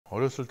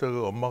어렸을 때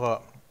그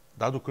엄마가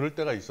나도 그럴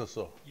때가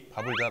있었어.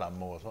 밥을 잘 안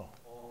먹어서.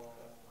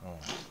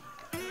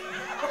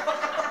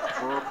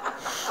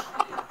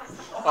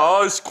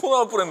 아씨 코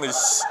나올 뻔했네.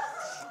 씨.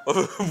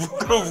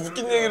 그런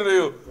웃긴 얘기를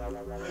해요.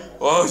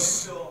 와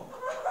씨.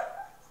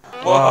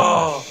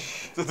 와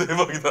진짜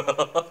대박이다.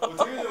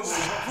 어떻게 되면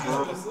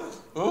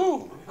뭐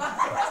오.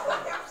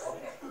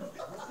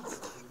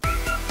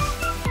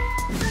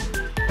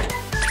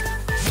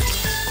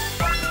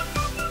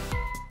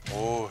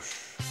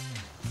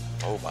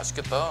 어우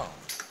맛있겠다.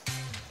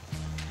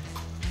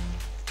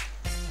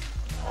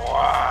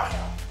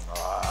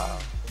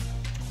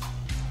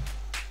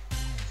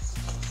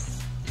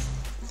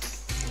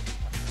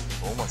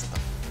 너무 맛있다.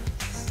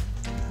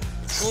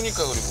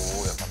 추우니까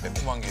그리고 약간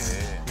매콤한 게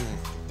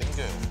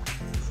땡겨요.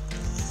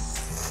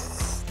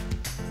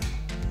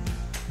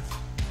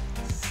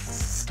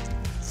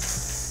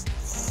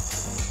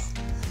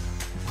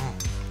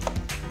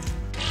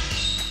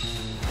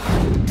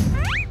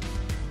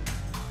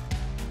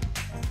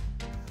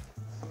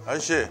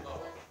 아저씨,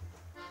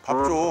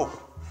 밥 줘.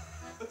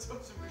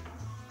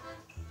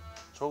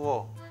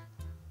 저거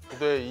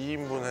부대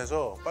 2인분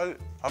해서 빨리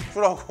밥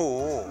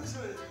주라고.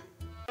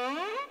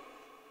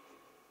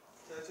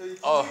 자, 저희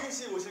김태균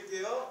씨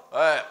모실게요.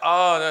 네,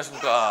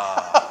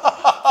 안녕하십니까.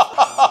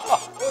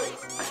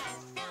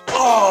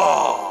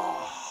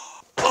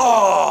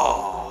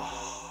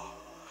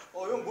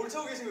 형 뭘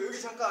차고 계신 거예요?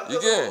 여기 잠깐 앉아서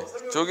이게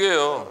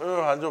저기예요.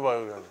 여기 앉아봐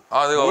여기. 내가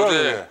뭐야, 어제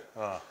이게?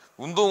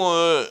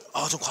 운동을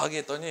좀 과하게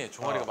했더니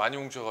종아리가 많이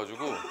뭉쳐가지고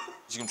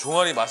지금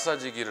종아리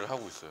마사지기를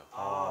하고 있어요.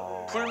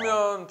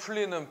 풀면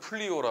풀리는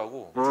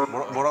풀리오라고.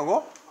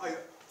 뭐라고?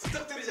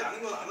 부탁드리지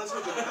않은 건 안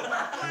하셔도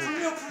됩니다.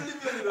 풀면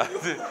풀리면이라뇨.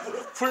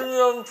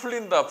 풀면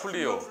풀린다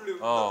풀리오.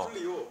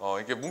 풀리오.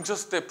 이게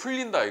뭉쳤을 때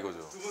풀린다 이거죠.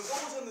 두 분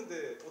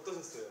써보셨는데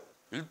어떠셨어요?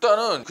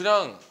 일단은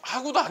그냥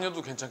하고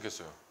다녀도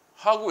괜찮겠어요.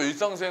 하고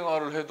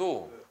일상생활을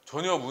해도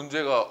전혀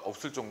문제가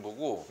없을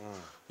정도고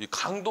이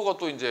강도가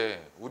또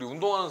이제 우리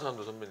운동하는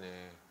사람들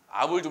선배님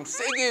압을 좀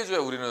세게 해줘야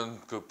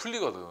우리는 그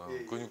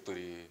풀리거든.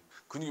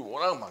 근육이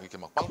워낙 막 이렇게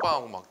막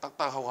빵빵하고 막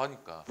딱딱하고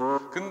하니까.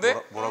 근데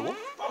뭐라고?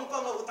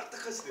 빵빵하고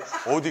딱딱하시대요.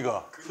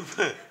 어디가?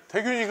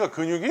 태균이가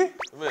근육이?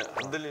 선배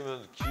안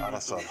들리면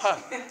알았어.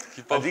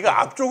 기법. 네가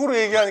앞쪽으로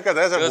얘기하니까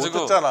내가 잘 못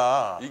그래가지고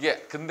듣잖아.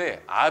 이게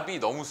근데 압이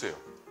너무 세요.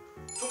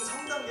 총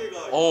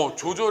 3단계가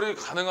조절이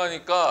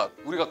가능하니까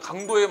우리가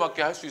강도에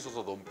맞게 할 수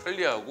있어서 너무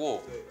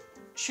편리하고 네.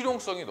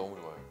 실용성이 너무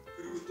좋아요.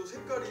 그리고 또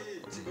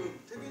색깔이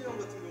지금 태균이 형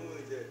같은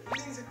경우는 이제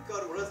힐링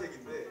색깔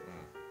보라색인데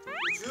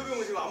주엽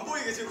형은 지금 안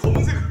보이게 지금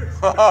검은색을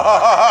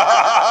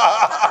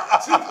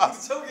지금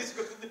방금 차고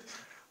계시거든요.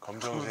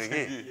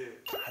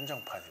 검정색이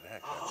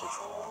한정판이래.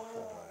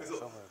 그래서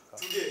써보니까.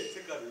 두 개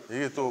색깔이.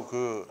 이게 또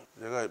그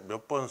내가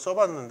몇 번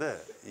써봤는데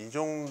이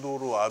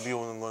정도로 압이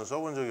오는 건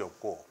써본 적이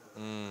없고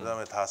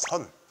그다음에 다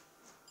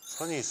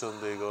선이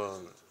있었는데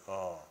이건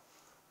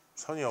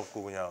선이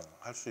없고 그냥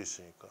할 수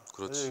있으니까.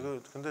 그렇지.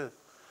 근데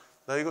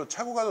나 이거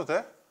차고 가도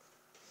돼?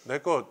 내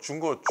거 준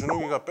거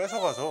준욱이가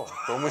뺏어가서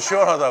너무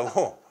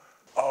시원하다고.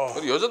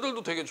 근데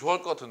여자들도 되게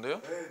좋아할 것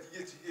같은데요? 네,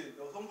 이게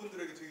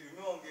여성분들에게 되게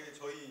유명한 게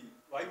저희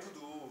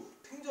와이프도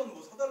생전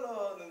뭐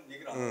사달라는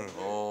얘기를 안 하는데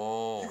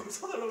이거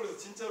사달라고 해서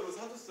진짜로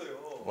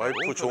사줬어요.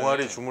 와이프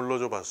종아리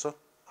주물러줘 봤어?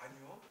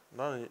 아니요.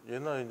 나는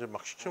옛날에 이제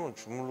막 시키면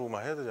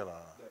주물르고만 해야 되잖아.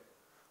 네.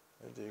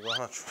 이제 이거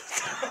하나 주면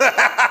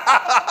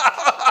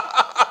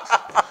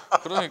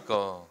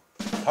그러니까.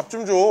 밥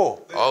좀 줘.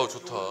 네, 아우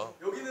좋다.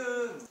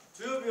 여기는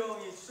주엽이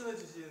형이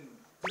추천해주신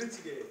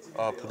부대찌개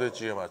집인데요.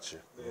 부대찌개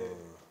맛집. 네.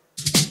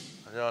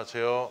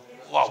 안녕하세요.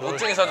 와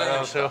멋쟁이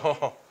사장님이시다.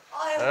 안녕하세요.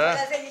 아유,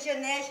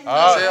 잘생기셨네.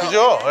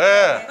 그죠?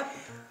 예.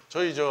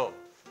 저희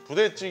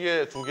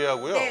부대찌개 2개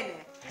하고요.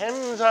 네네.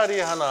 햄사리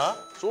하나,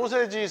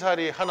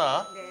 소시지사리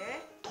하나,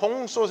 네.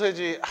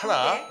 통소시지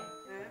하나, 네.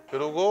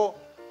 그리고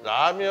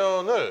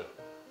라면을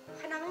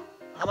하나만?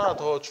 하나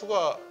더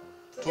추가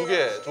두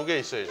개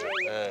있어야죠.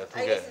 네, 2개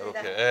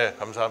알겠습니다. 이렇게. 네,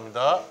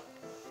 감사합니다.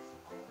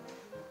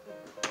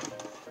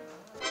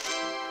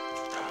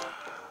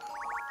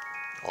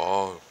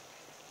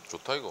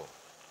 좋다 이거.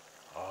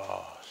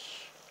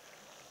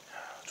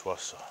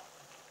 좋았어.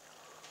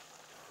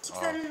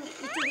 식사는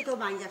이쪽이 더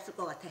많이 잡술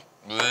것 같아.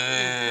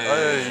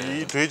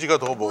 네. 이 돼지가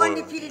더 먹어요.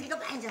 무한리 비리니까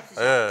많이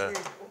잡수셔. 예.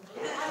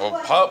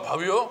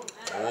 밥이요?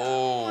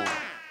 오.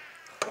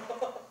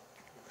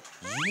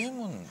 이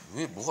햄은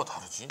왜 뭐가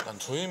다르지? 난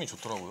저 햄이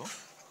좋더라고요.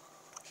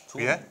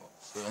 위에?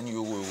 아니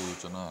요거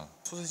있잖아.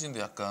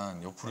 소시지인데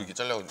약간 옆으로 이렇게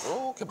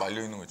잘려가지고 이렇게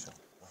말려 있는 거 있죠.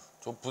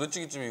 저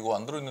부대찌개집에 이거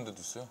안 들어있는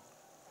데도 있어요.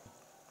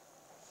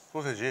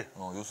 소시지.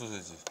 요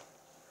소시지.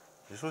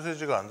 이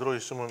소시지가 안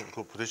들어있으면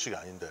그 부대찌개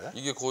아닌데?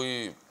 이게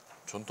거의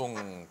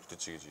전통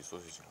부대찌개지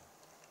소시지.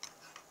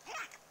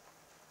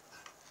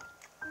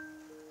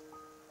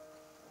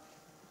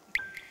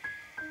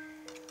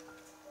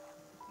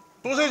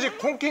 소시지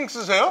콩킹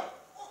쓰세요?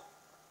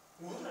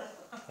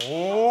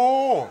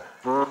 오.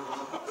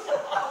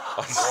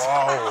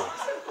 와우.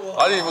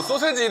 아니 뭐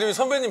소시지 이름이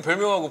선배님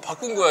별명하고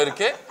바꾼 거야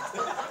이렇게?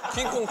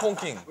 킹콩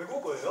콩킹.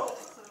 외국 거예요?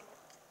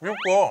 미국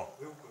거.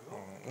 외국 거예요?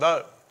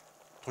 나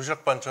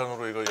도시락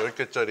반찬으로 이거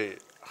 10개짜리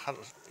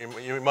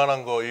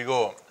이만한 거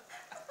이거거든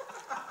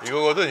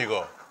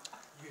이거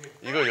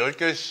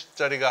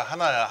 10개짜리가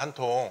하나야 한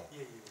통.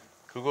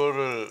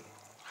 그거를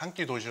한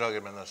끼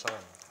도시락에 맨날 싸.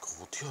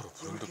 그거 어떻게 알아?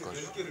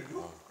 브랜드까지.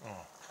 10개를요?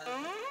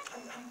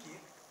 한 끼?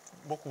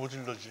 먹고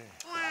모질러지.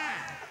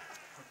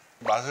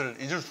 맛을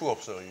잊을 수가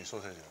없어 이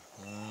소세지는.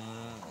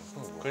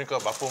 그러니까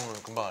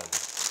맛보면 금방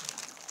알지.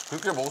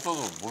 그렇게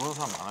먹었어도 모르는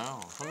사람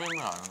많아요.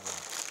 선배님은 아는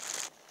거야.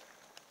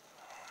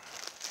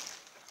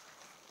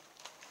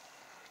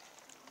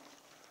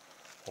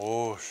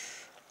 오씨.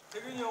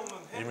 태균이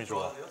형은 햄 이미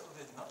좋아. 좋아하세요?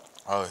 소세지나?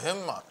 아,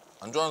 햄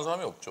안 좋아하는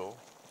사람이 없죠.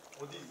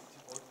 어떤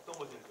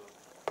거 제일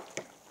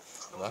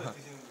좋아하세요? 평소에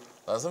드시는 거?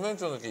 난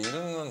선배님처럼 이렇게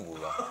이름은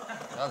몰라.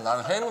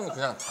 나는 햄은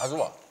그냥 다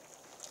좋아.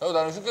 그리고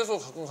나는 휴게소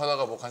가끔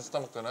가다가 뭐 간식 사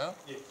먹잖아요.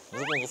 예.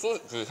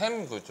 무조건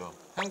햄 그거 있죠.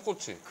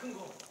 햄꼬치. 큰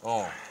거.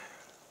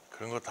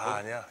 그런 거 다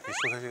아니야. 이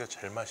소세지가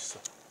제일 맛있어.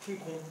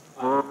 킹콩.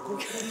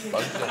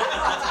 맛있죠.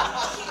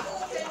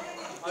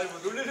 아니 뭐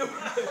놀리려고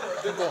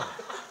그러니까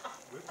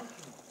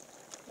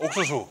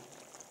옥수수.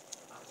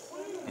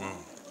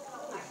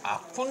 아,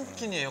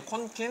 콘킨이에요.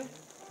 콘킨?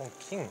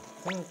 콩킹.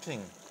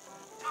 콘킨.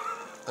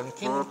 그럼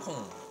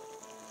킹콩.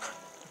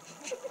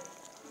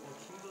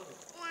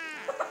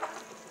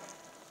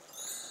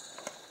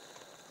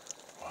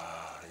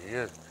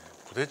 이게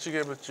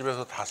부대찌개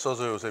집에서 다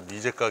써서 요새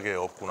미제 가게에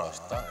없구나.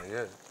 맛있다.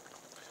 이게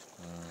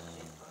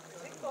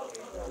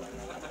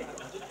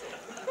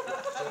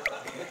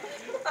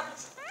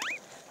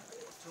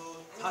저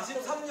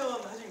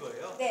 43년 하신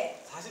거예요?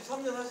 네.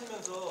 43년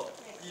하시면서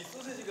이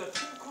소세지가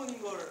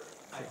킹콘인 걸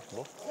아니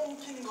뭐?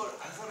 콩킨 걸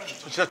안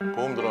사람이죠? 진짜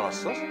보험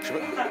들어놨어?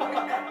 집에?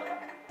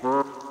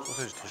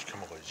 소세지 더 시켜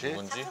먹어야지.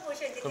 뭔지?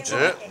 찾아보셨는데 그럼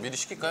네. 저 미리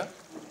시킬까요?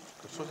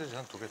 그 소세지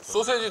한 2개 더.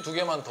 소세지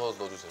 2개만 더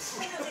넣어주세요.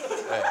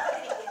 네.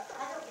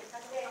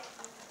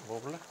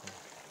 먹어볼래?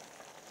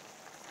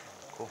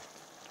 넣고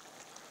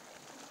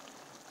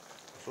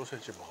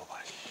소세지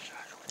먹어봐. 씨,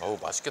 아주. 어우,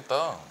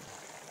 맛있겠다.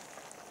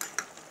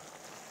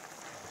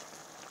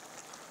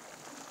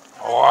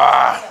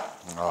 와.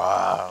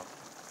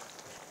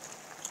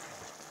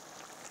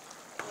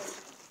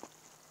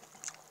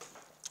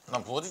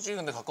 난 부대찌개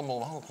근데 가끔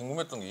먹으면 항상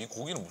궁금했던 게 이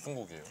고기는 무슨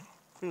고기예요?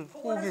 그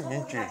고기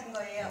민지. 가진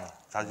거예요.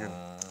 다진.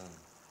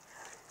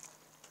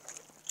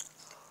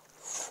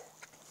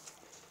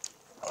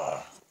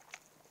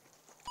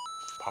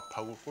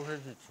 밥하고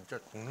소세지 진짜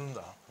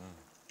죽는다.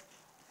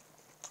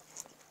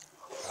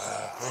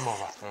 잘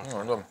먹어봐.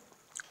 완전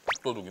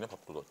밥도둑이네,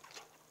 밥도둑.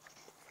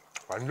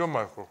 완전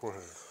맛있어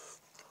소세지.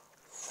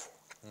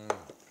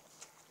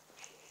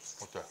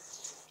 어때?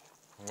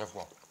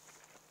 맛있어.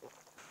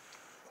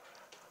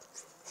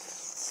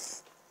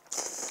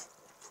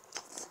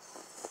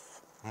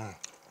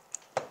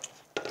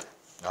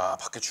 아,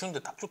 밖에 추운데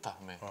딱 좋다,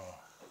 선배.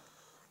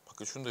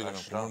 밖에 추운데 그냥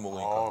날씨랑?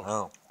 국물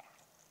먹으니까.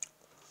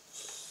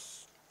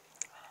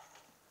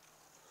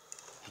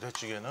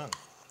 부대찌개는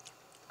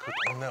그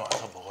동네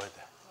와서 먹어야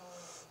돼.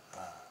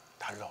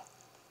 달라.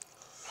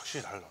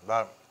 확실히 달라.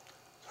 나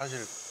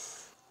사실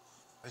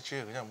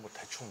부대찌개 그냥 뭐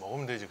대충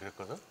먹으면 되지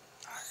그랬거든.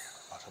 아니야.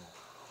 와서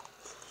먹어.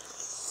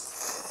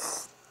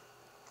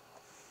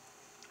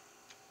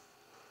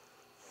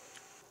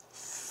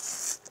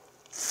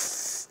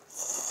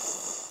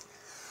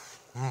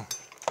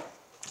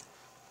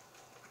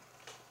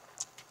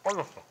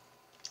 빠졌어.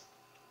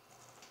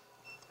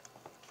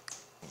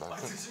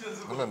 많이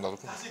드시면서 선배님, 나도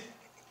좀. 다시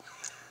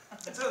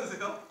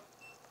괜찮으세요?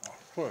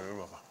 그래, 이리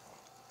봐봐.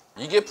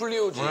 이게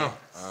풀리오지.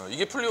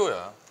 이게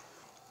풀리오야.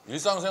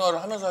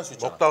 일상생활을 하면서 할 수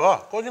있잖아.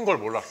 먹다가 꺼진 걸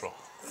몰랐어.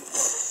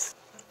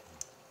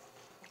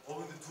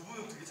 근데 두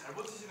분은 되게 잘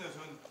버티시네요.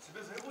 저는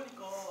집에서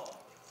해보니까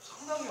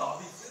상당히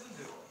압이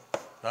세던데요.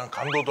 난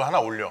강도도 하나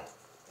올려.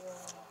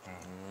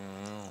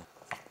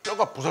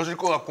 뼈가 부서질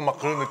것 같고 막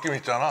그런 느낌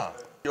있잖아.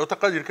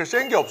 여태까지 이렇게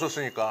센 게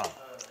없었으니까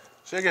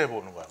세게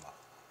해보는 거야 막.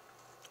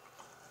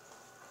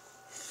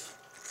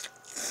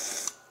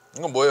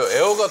 이건 뭐예요?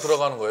 에어가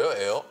들어가는 거예요?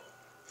 에어?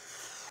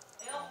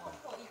 에어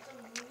펌프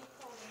 2.6L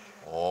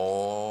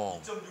오.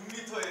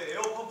 2.6L의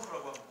에어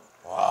펌프라고 합니다.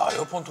 와,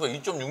 에어펀트가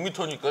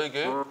 2.6m니까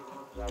이게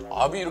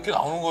압이 이렇게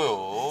나오는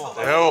거예요.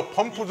 에어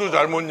펌프도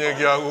잘못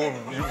얘기하고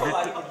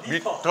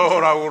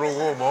미터라고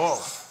그러고 뭐.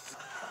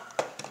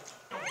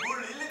 물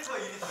 1리터,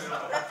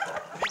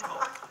 2리터요. 리터.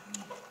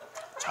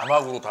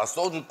 자막으로 다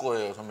써줄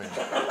거예요, 선배님.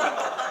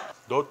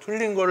 너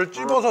틀린 거를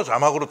찝어서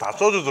자막으로 다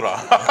써주더라.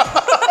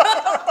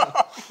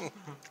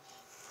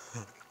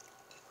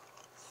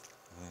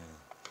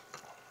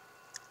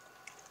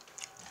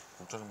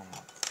 갑자기 막.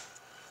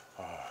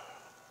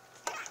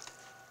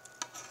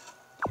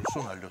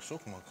 벌써 날렸어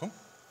그만큼?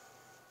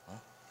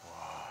 와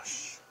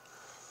씨.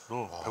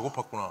 너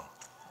배고팠구나.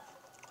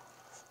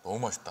 너무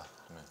맛있다.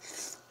 선배님.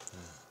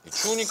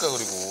 추우니까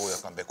그리고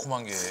약간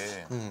매콤한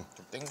게 좀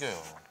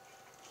땡겨요.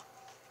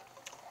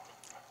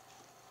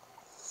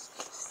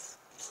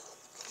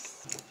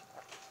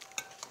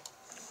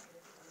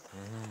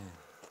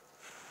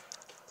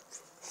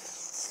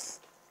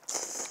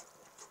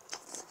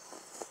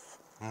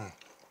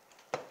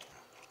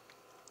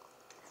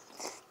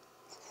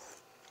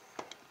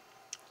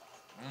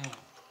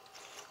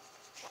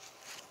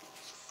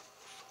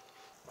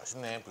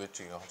 맛있네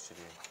부대찌개가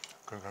확실히.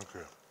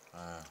 괜찮고요. 예.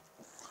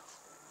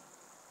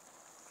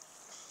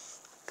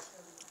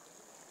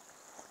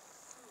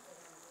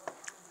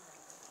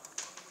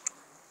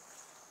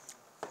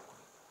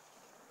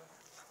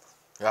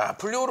 야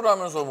풀리오를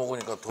하면서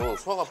먹으니까 더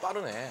소화가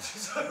빠르네.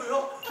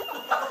 진짜로요?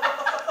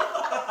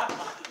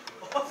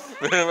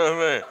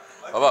 왜냐면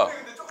봐봐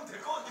근데 조금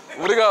될 것 같긴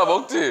해. 우리가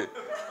먹지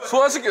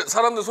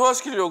사람들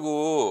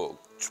소화시키려고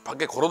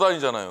밖에 걸어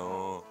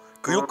다니잖아요.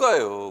 그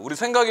효과예요. 우리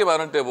생각이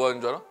많을 때 뭐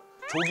하는 줄 알아?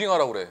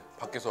 조깅하라고 그래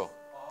밖에서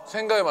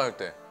생각이 많을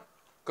때.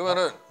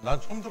 그러면은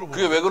난 처음 들어보는.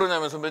 그게 왜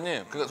그러냐면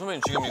선배님, 그러니까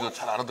선배님 지금 이거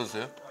잘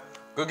알아들으세요?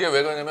 그게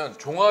왜 그러냐면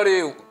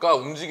종아리가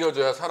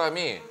움직여져야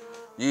사람이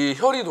이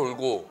혈이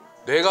돌고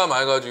뇌가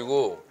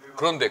맑아지고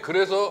그런데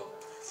그래서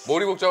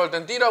머리 복잡할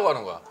땐 뛰라고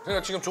하는 거야.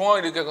 그러니까 지금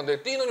종아리 이렇게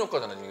근데 뛰는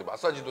효과잖아. 이게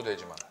마사지도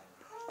되지만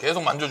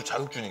계속 만져주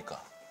자극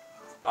주니까.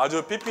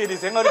 아주 PPL이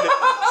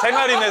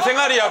생활이네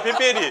생활이야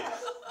PPL이.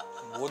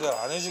 모델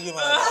안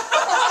해주기만 해라.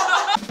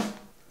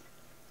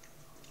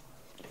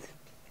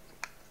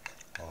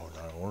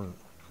 나 오늘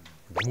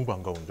너무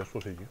반가운데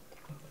소세지.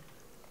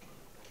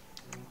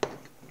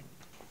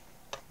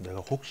 내가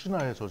혹시나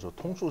해서 저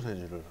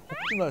통소세지를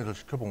혹시나 해서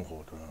시켜본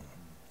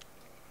거거든.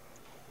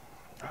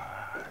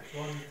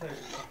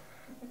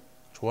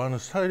 좋아하는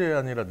스타일이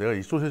아니라 내가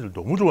이 소세지를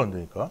너무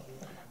좋아한다니까.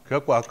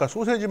 그래갖고 아까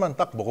소세지만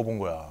딱 먹어본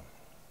거야.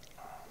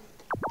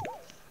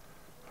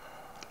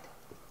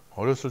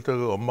 어렸을 때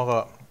그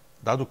엄마가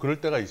나도 그럴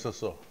때가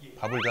있었어.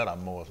 밥을 잘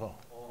안 먹어서.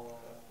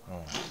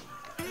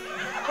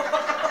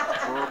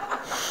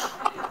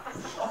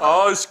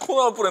 아씨 코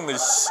나올 뻔했네.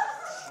 씨.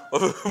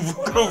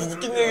 그런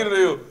웃긴 얘기를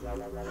해요.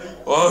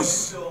 와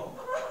씨.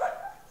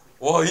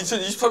 와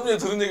 2023년에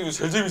들은 얘기 중에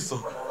제일 재밌어.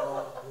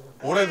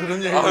 올해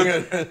들은 얘기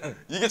중에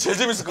이게 제일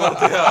재밌을 것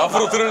같아.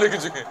 앞으로 들을 얘기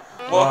중에.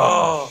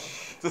 와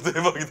진짜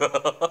대박이다.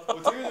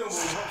 태균이 형뭐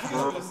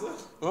소개시켰어?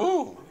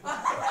 오.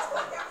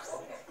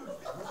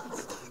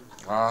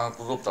 아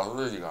무섭다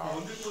소세지가.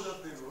 언제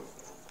꽂았대 이거?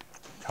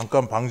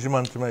 잠깐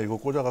방심한 틈에 이거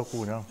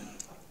꽂아갖고 그냥.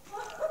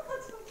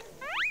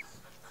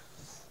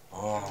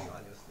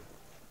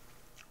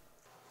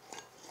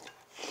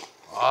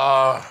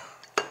 아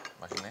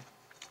맛있네.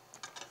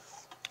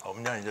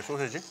 없냐 이제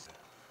소세지?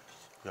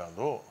 야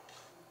너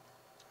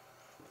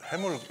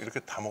햄을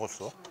이렇게 다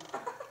먹었어?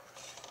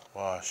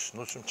 와 씨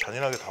너 좀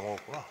잔인하게 다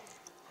먹었구나.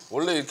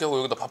 원래 이렇게 하고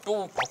여기다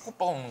밥국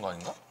먹는 거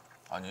아닌가?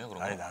 아니에요 그런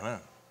거? 아니 나는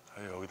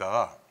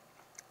여기다가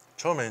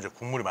처음에 이제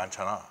국물이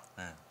많잖아.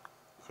 네.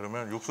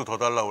 그러면 육수 더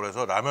달라고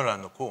그래서 라면을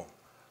안 넣고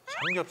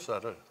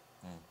삼겹살을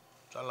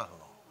잘라서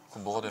넣어.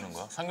 그럼 뭐가 되는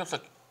거야?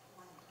 삼겹살.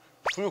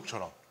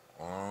 수육처럼.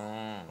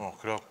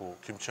 그래갖고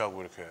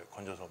김치하고 이렇게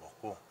건져서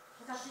먹고.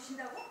 다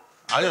드신다고?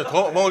 아니요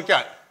더 먹을 게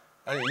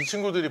아니 이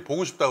친구들이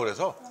보고 싶다고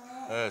그래서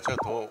제가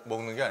더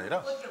먹는 게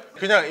아니라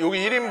그냥 여기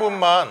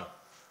 1인분만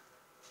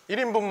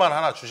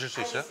하나 주실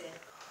수 있어요?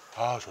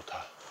 아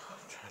좋다.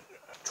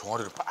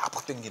 종아리를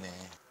빡빡 당기네.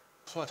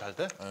 소화 잘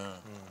돼?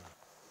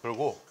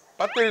 그리고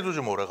배터리도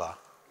좀 오래가.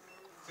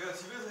 제가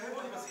집에서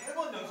해보니까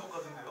 3번 연속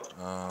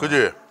가던데요?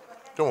 그지?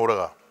 좀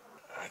오래가.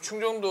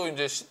 충전도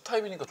이제 C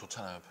타입이니까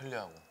좋잖아요.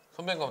 편리하고.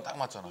 선배님 가면 딱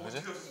맞잖아.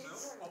 그지?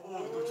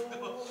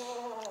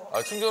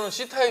 아 충전은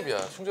C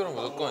타입이야. 충전은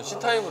무조건 C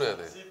타입으로 해야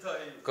돼.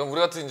 C타입. 그럼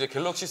우리 같은 이제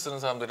갤럭시 쓰는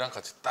사람들이랑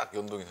같이 딱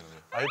연동이 되는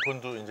거야.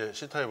 아이폰도 이제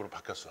C 타입으로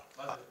바뀌었어.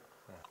 맞아요.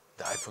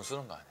 내 아이폰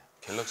쓰는 거 아니야.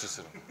 갤럭시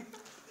쓰는 거.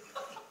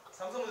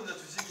 삼성전자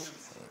주식이 좀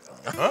있어요.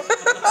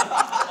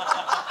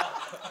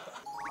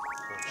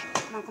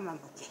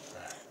 그만큼만 먹게.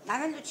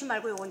 라면 넣지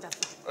말고 요건 잡수.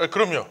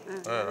 그럼요.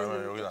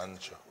 라면 여기는 안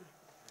넣죠.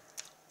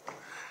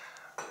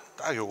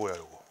 딱 요거야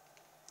요거.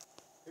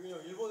 태균이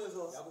형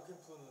일본에서 야구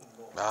캠프는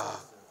뭐? 아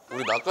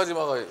우리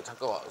나까지마가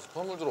잠깐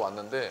선물 주러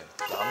왔는데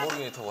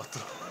람보르기니 타고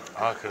왔더라고.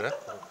 아 그래?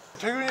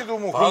 태균이도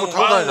뭐 그런 거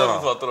타고 다니잖아.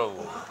 왔더라고.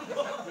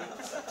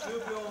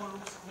 주엽 형을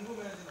혹시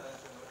궁금해하진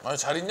않으셨나요? 아니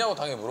잘 있냐고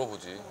당연히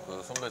물어보지.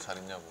 그 선배 잘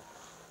있냐고.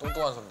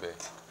 뚱뚱한 선배.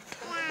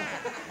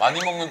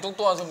 많이 먹는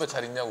뚱뚱한 선배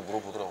잘 있냐고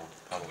물어보더라고.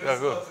 바로. 야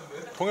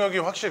그 동혁이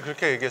확실히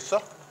그렇게 얘기했어?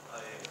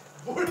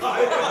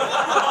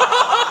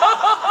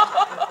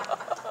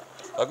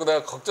 아까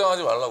내가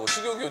걱정하지 말라고.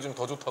 식욕이 요즘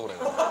더 좋다고 그래.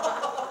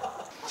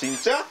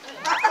 진짜?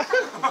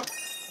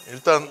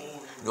 일단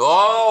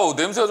야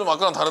냄새가 좀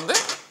아까랑 다른데?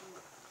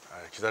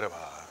 기다려봐.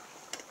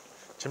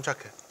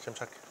 침착해.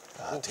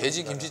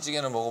 돼지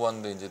김치찌개는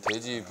먹어봤는데 이제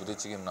돼지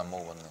부대찌개는 안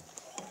먹어봤네.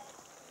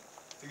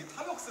 되게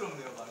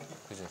탐욕스럽네요 많이.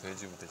 그죠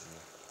돼지 부대찌개.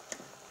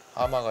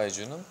 하마가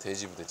해주는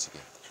돼지 부대찌개.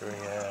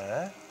 조용히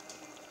해.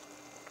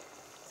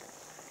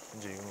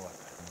 이제 익은 것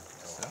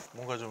같아.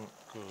 뭔가 좀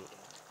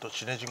더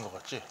진해진 것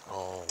같지?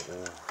 오.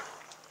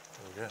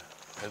 이게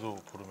배도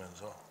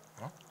부르면서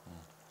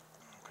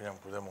그냥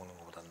부대 먹는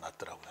것보다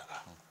낫더라고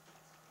내가.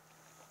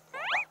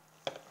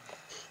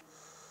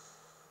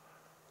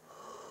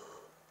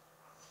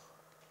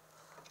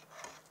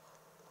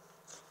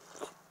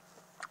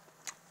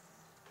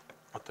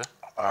 어때?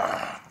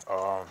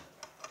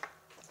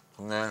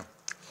 좋네.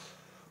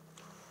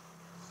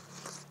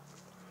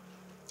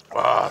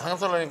 와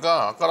삼겹살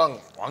하니까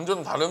아까랑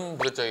완전 다른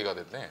부대찌개가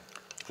됐네.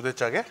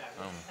 부대찌개?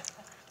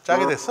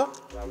 짜게 됐어?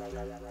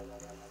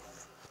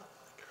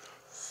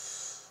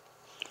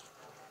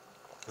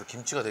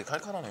 김치가 되게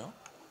칼칼하네요.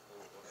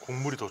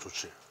 국물이 더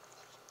좋지.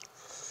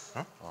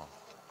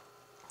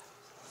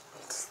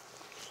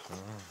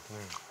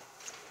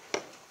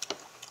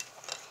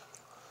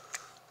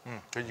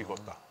 응? 돼지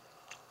익었다.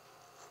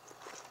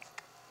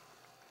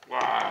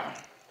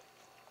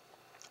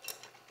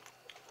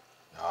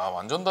 야,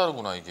 완전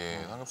다르구나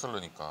이게 삼겹살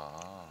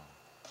넣으니까.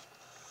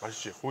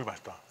 맛있지? 고기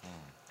맛있다.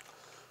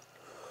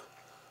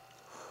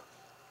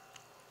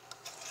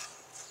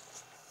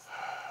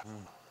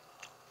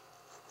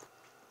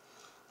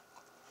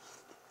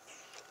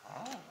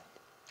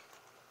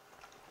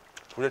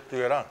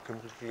 부대찌개랑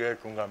김치찌개의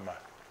중간 맛.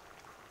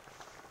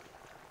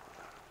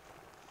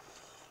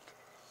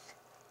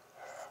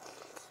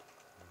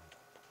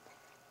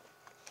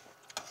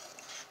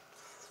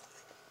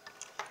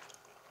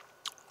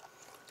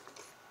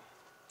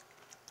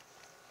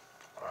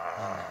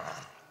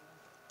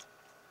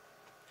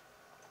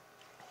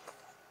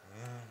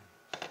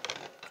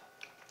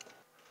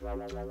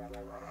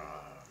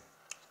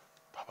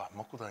 밥 안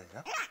먹고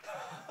다니냐?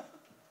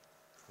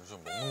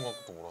 요즘 먹는 거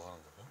갖고 뭐라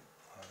하는 거죠?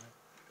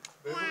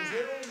 매번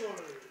새로운 걸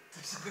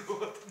드시는 것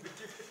같은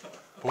느낌이에요.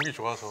 보기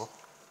좋아서.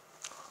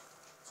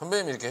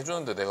 선배님이 이렇게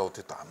해주는데 내가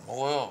어떻게 또 안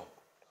먹어요?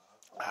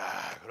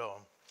 아,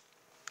 그럼.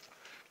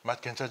 맛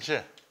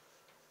괜찮지?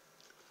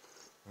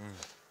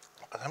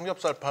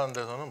 삼겹살 파는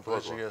데서는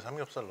부대찌개에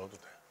삼겹살 넣어도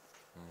돼.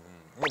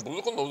 이거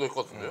무조건 넣어도 될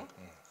것 같은데요?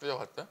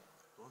 시작할 때?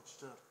 넌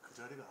진짜 그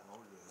자리가 안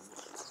어울려.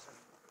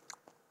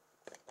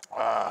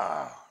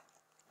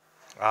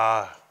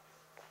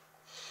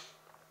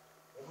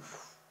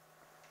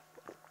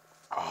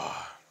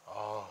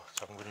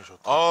 장군이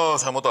좋다. 아,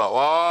 잘 먹었다.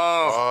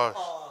 와.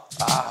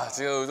 아,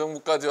 지금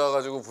의정부까지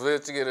와가지고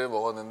부대찌개를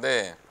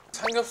먹었는데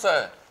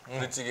삼겹살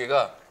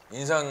부대찌개가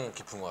인상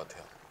깊은 것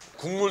같아요.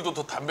 국물도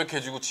더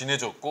담백해지고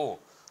진해졌고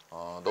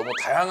너무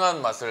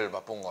다양한 맛을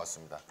맛본 것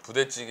같습니다.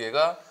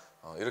 부대찌개가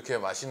이렇게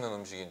맛있는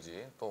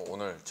음식인지 또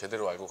오늘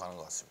제대로 알고 가는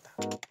것 같습니다.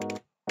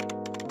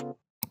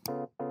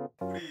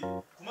 우리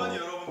구만이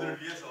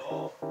여러분들을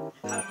위해서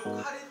이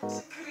단독 할인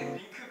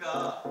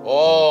시크릿링크가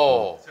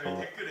저희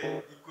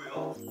댓글에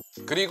있고요.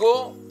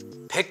 그리고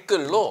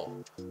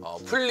댓글로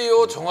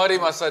풀리오 종아리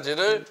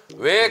마사지를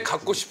왜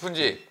갖고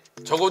싶은지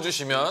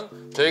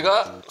적어주시면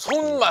저희가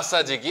손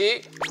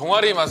마사지기,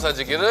 종아리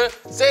마사지기를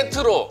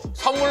세트로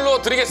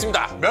선물로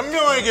드리겠습니다. 몇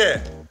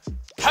명에게?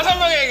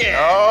 5명에게!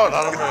 아,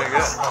 5명에게.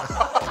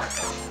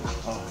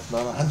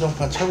 나는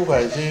한정판 차고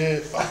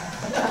가야지.